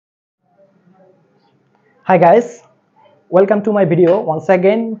Hi guys, welcome to my video once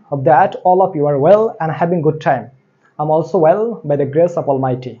again. Hope that all of you are well and having good time. I'm also well by the grace of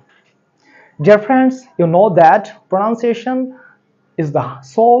Almighty. Dear friends, you know that pronunciation is the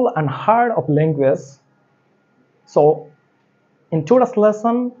soul and heart of language. So in today's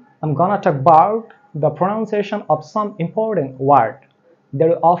lesson, I'm gonna talk about the pronunciation of some important word that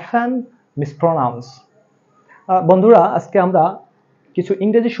are often mispronounced. বন্ধুরা আজকে আমরা কিছু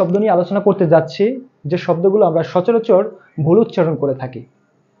ইংরেজি শব্দ নিয়ে আলোচনা করতে যাচ্ছি যে শব্দগুলো আমরা সচরাচর ভুল উচ্চারণ করে থাকি।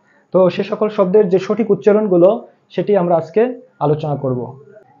 তো সে সকল শব্দের যে সঠিক উচ্চারণগুলো সেটি আমরা আজকে আলোচনা করব।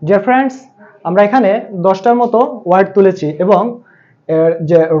 ডিয়ার ফ্রেন্ডস, আমরা এখানে 10টার মতো ওয়ার্ড তুলেছি এবং এর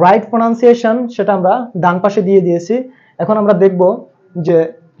যে রাইট প্রনাউন্সিয়েশন সেটা আমরা ডান পাশে দিয়ে দিয়েছি। এখন আমরা দেখব যে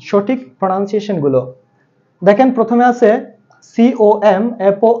সঠিক প্রনাউন্সিয়েশনগুলো। দেখেন প্রথমে আছে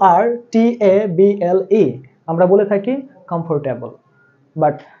COMFORTABLE, আমরা বলে থাকি comfortable,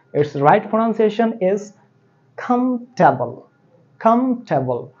 but its right pronunciation is comfortable.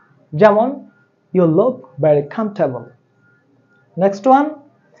 Comfortable, যেমন you look very comfortable. Next one,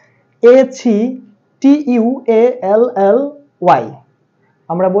 ACTUALLY,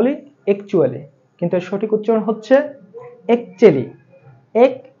 আমরা বলি actually, কিন্তু এর সঠিক উচ্চারণ হচ্ছে actually.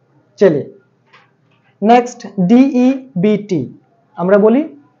 Actually. Next, DEBT, আমরা বলি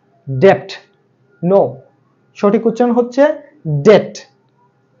debt. No, সঠিক উচ্চারণ হচ্ছে debt.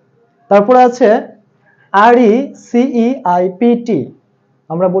 তারপরে আছে RECEIPT,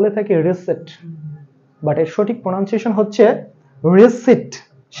 আমরা বলে থাকি receipt, বাট এর সঠিক প্রনাউন্সিয়েশন হচ্ছে receipt,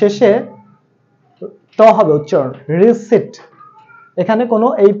 শেষে ত হবে উচ্চারণ receipt, এখানে কোনো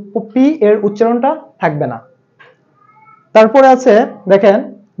এই পি এর উচ্চারণটা থাকবে না। তারপরে আছে দেখেন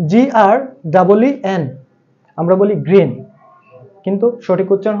GREEN, আমরা বলি গ্রিন, কিন্তু সঠিক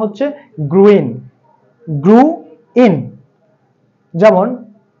উচ্চারণ হচ্ছে গ্রুইন, গ্রুইন, যেমন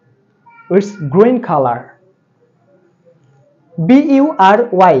ইটস গ্রুইন কালার।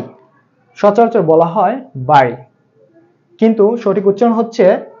 BURY, সচরাচর বলা হয় বাড়ি, কিন্তু সঠিক উচ্চারণ হচ্ছে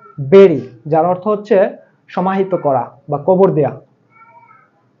বেরি, যার অর্থ হচ্ছে সমাহিত করা বা কবর দেয়া।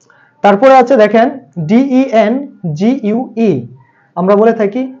 তারপরে আছে দেখেন DENGUE, আমরা বলে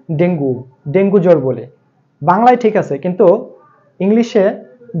থাকি ডেঙ্গু, ডেঙ্গু জ্বর বলে। বাংলায় ঠিক আছে, কিন্তু ইংলিশে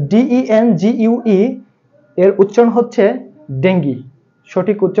DENGUE এর উচ্চারণ হচ্ছে ডেঙ্গি,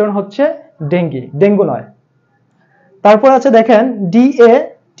 সঠিক উচ্চারণ হচ্ছে ডেঙ্গি, ডেঙ্গু নয়। তারপর আছে দেখেন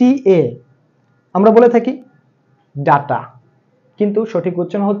DATA, আমরা বলে থাকি ডাটা, কিন্তু সঠিক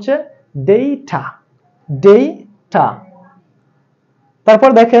উচ্চারণ হচ্ছে ডেটা, ডেটা। তারপর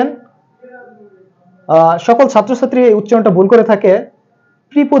দেখেন সকল ছাত্রছাত্রী এই উচ্চারণটা ভুল করে থাকে,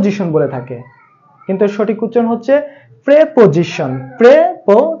 প্রিপোজিশন বলে থাকে, কিন্তু সঠিক উচ্চারণ হচ্ছে প্রেপোজিশন,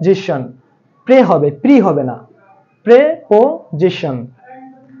 প্রেপোজিশন, প্রে হবে, প্রি হবে না, প্রেপোজিশন।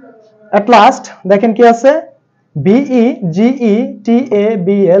 এট লাস্ট দেখেন কি আছে VEGETABLE,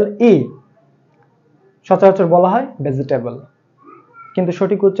 সচরাচর বলা হয় ভেজিটেবল, কিন্তু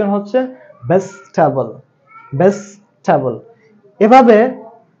সঠিক উচ্চারণ হচ্ছে ভেজিটেবল, ভেজিটেবল। এভাবে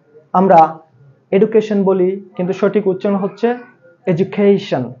আমরা এডুকেশন বলি, কিন্তু সঠিক উচ্চারণ হচ্ছে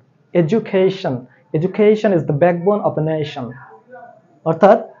education, education, education is the backbone of a nation,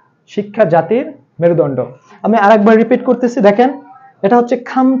 অর্থাৎ শিক্ষা জাতির মেরুদণ্ড। আমি আরেকবার রিপিট করতেছি, দেখেন এটা হচ্ছে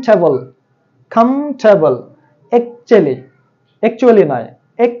comfortable, comfortable, actually, actually নয়,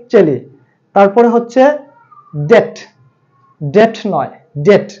 actually। তারপরে হচ্ছে debt, debt নয়,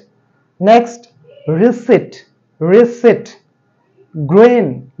 debt। Next receipt, receipt, green,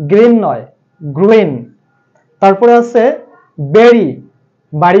 green নয়, green। তারপরে আছে বেরি,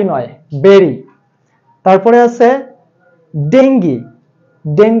 বাড়ি নয়, বেরি। তারপরে আছে ডেঙ্গি,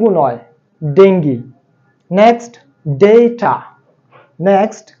 ডেঙ্গু নয়, dengue. Next data,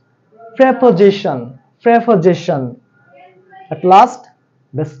 next preposition, preposition, at last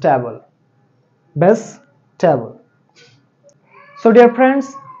vegetable, vegetable. So dear friends,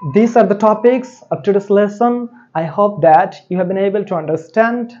 these are the topics of today's lesson. I hope that you have been able to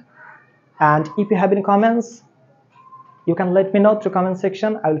understand, and if you have any comments, you can let me know through comment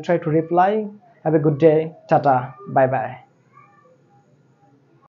section. I will try to reply. Have a good day. Tata, bye bye.